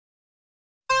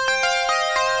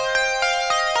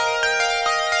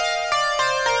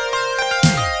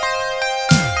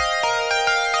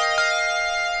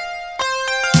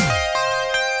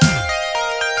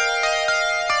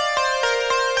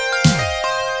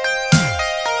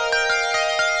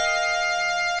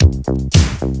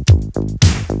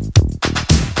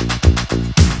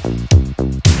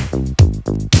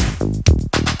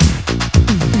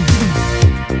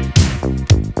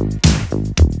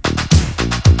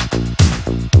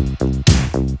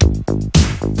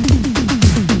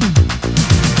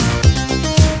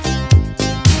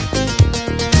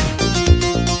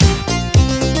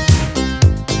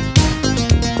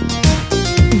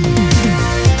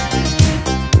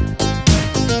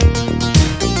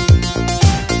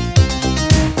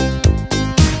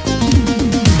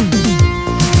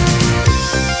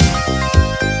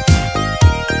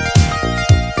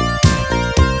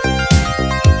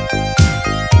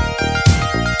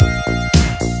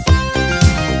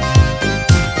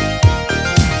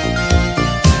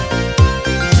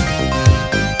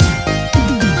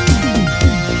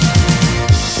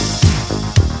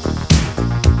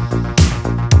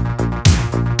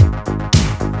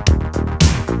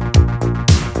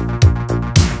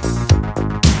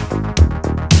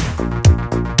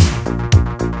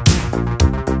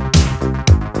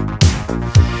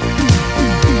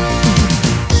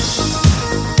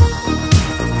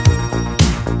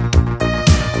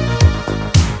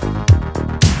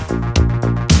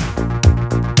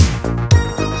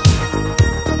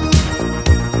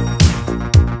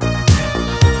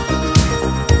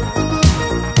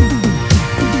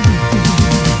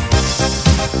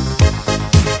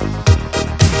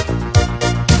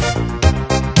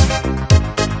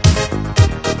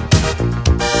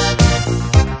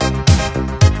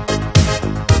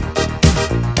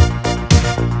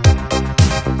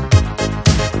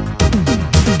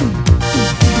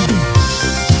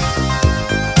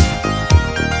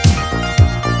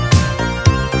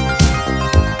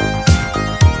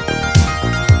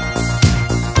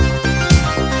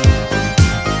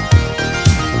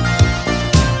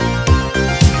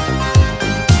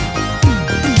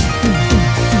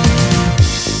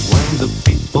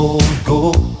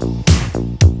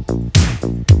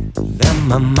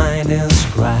my mind is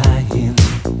crying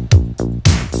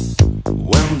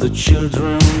when the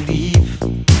children leave,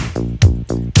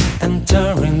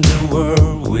 entering the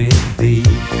world with thee.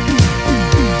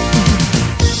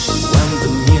 When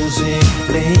the music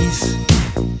plays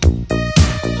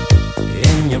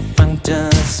in your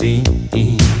fantasy,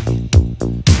 in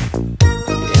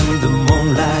the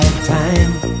moonlight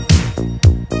time,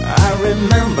 I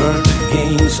remember the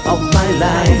games of my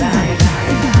life.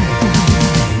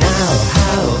 Now,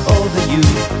 how old are you?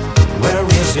 Where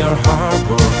is your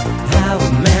harbor? Have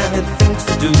many things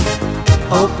to do.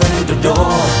 Open the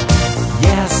door.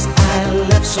 Yes, I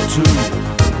left so true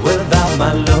without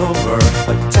my lover.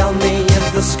 But tell me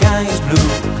if the sky is blue.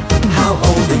 How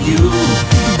old are you?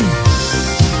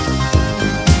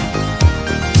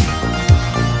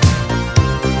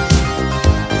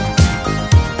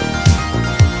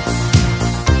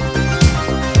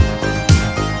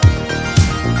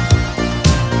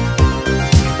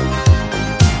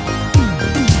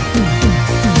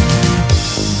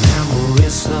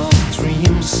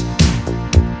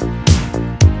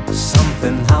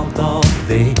 Out of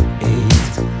the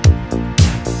eight,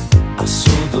 I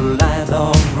saw the light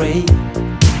of ray,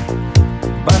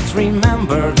 but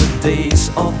remember the days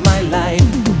of my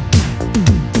life.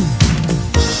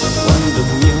 When the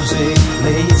music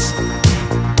plays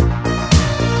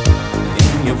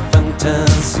in your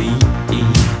fantasy,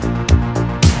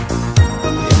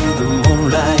 in the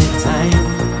moonlight time,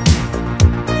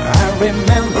 I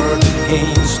remember the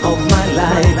games of my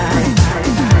life.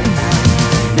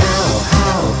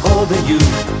 How old are you?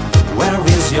 Where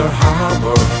is your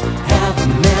harbor? Have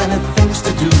many things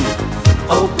to do.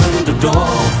 Open the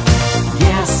door.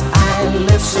 Yes, I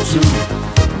live so true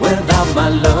without my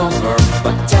lover.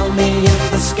 But tell me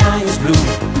if the sky is blue.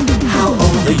 How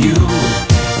old are you?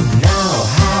 Now,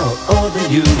 how old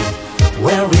are you?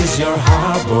 Where is your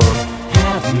harbor?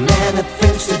 Have many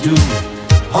things to do.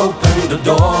 Open the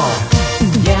door.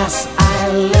 Yes,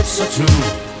 I live so true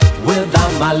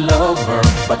without my lover.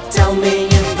 But tell me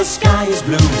if the sky is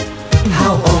blue.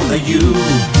 How old are you?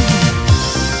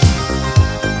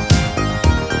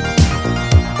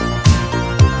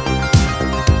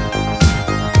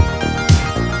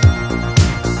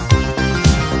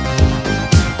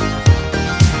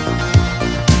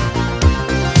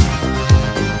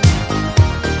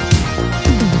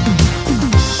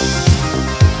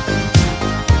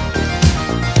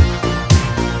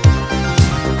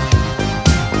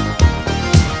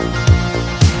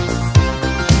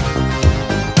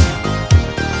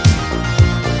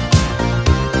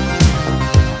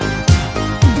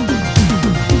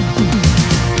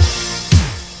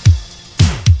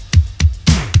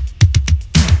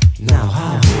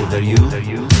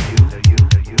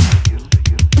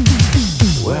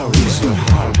 Where is your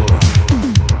harbor?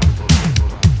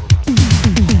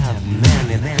 Have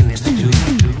many things to do.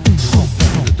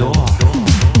 Open the door.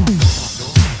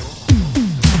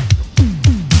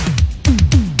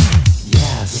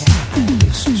 Yes, I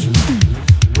live so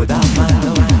true without my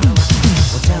love.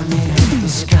 But tell me if the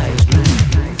sky is blue.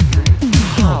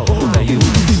 How old are you?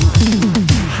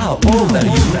 How old are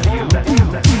you?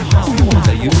 How old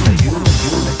are you?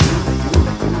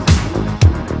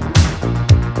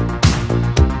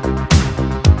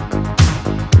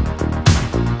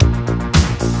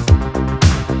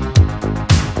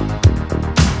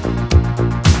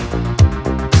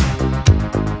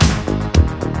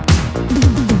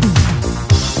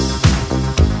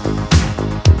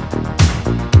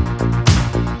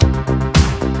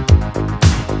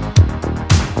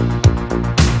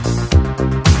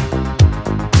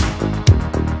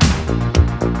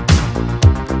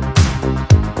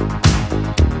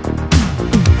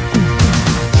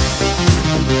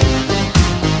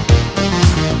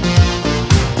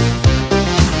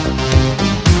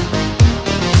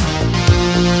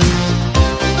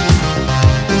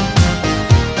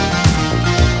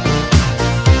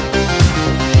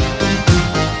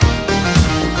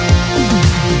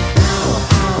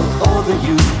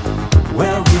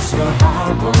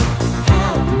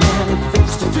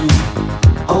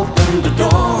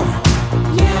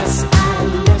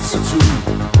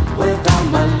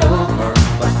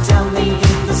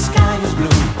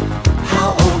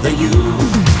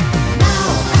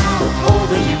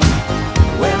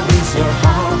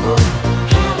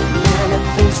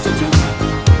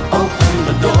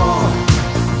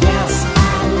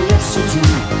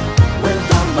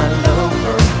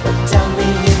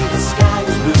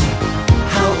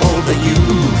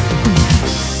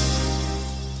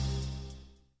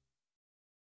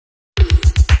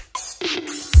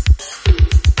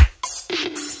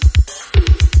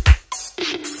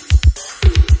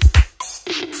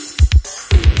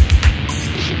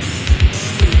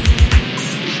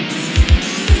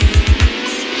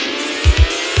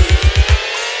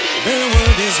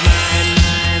 is mine.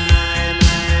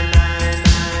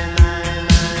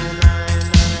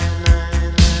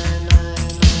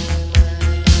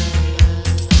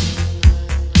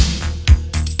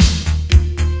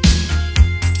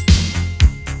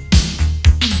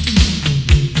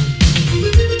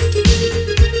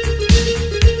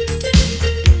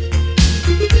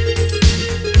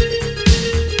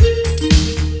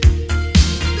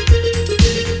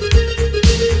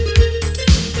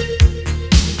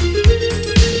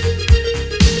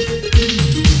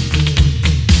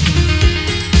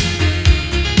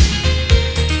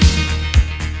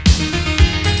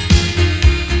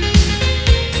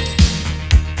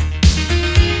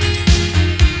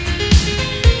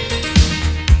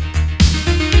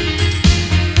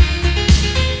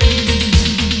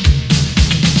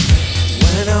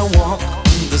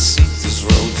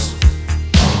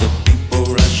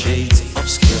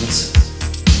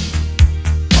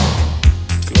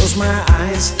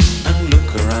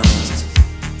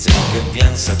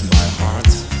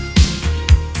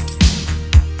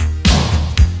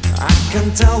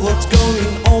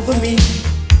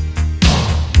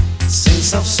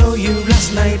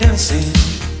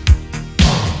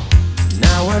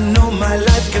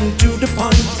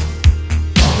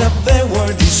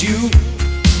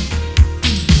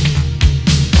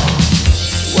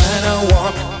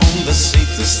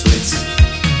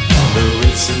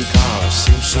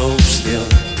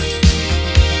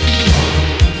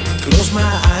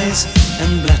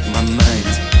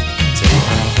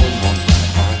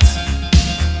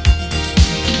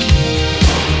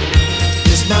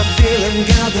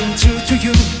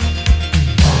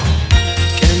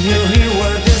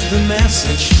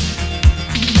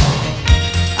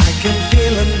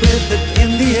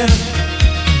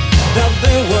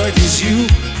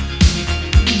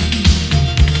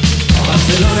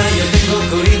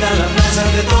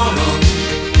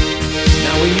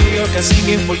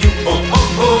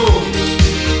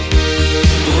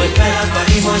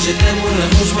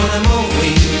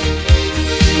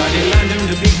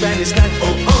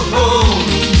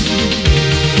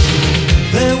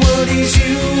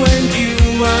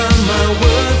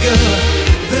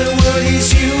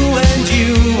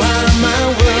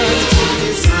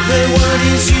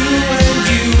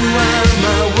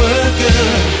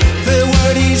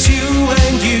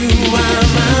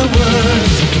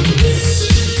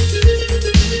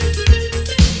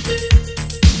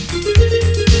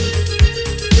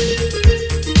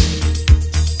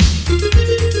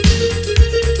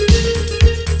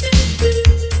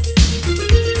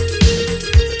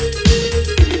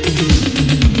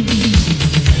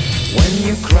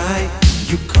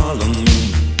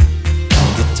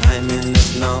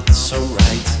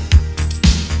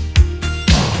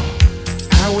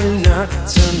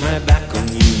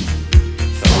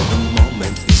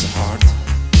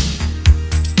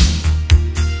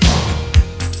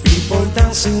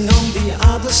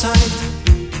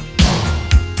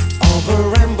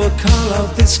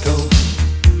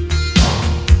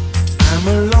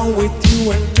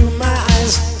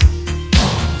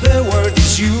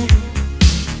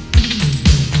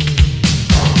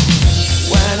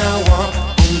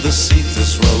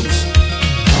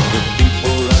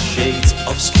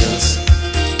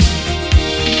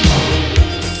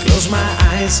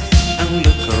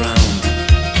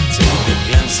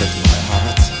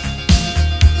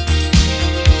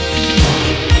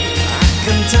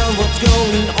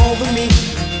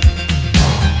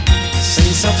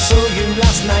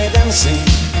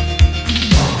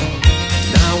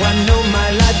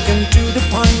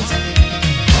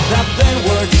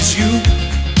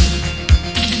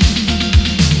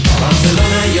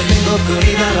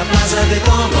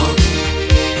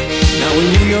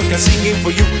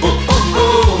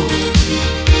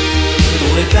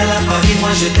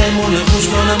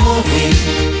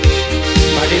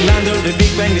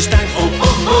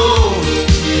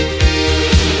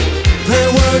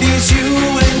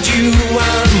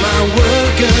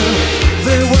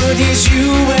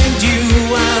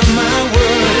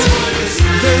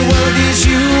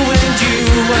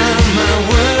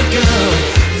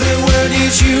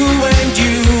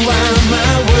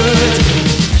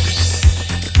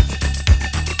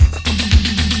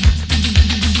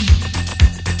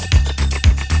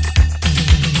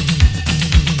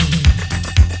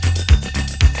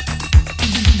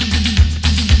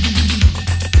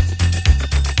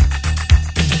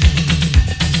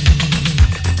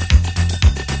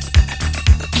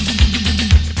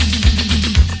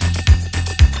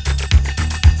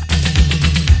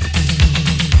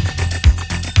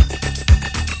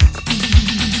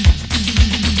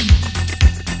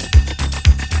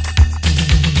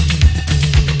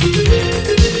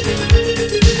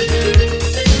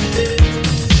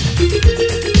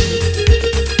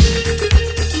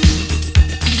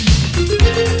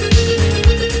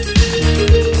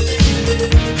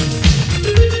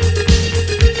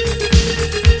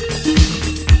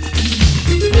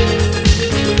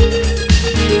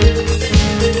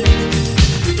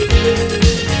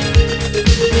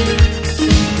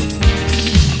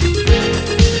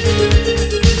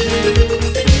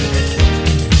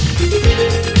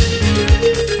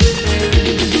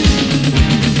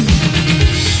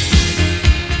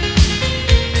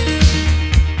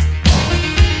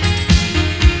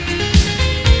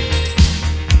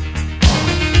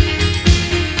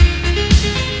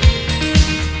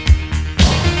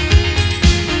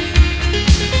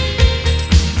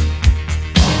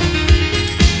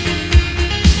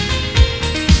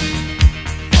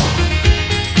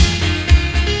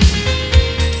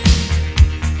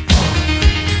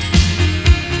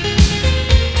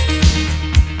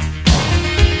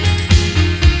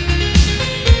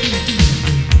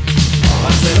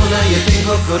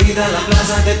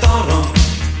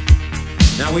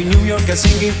 York I'm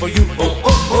singing for you. Oh,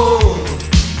 oh, oh.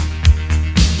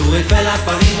 Tour Eiffel à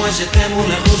Paris, moi je t'aime,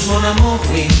 Moulin Rouge, mon amour,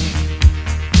 oui.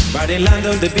 But in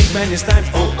London the big band is time.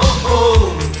 Oh, oh,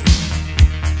 oh.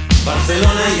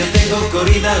 Barcelona, yo tengo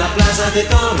corrida la Plaza de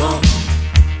Toro.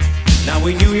 Now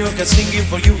in New York I'm singing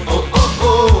for you. Oh, oh,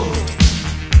 oh.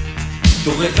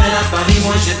 Tour Eiffel à Paris,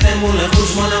 moi je t'aime, Moulin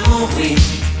Rouge, mon amour, oui.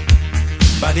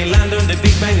 But in London the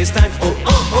big band is time. Oh,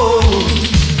 oh,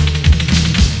 oh.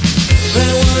 The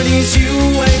word is you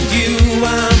and you.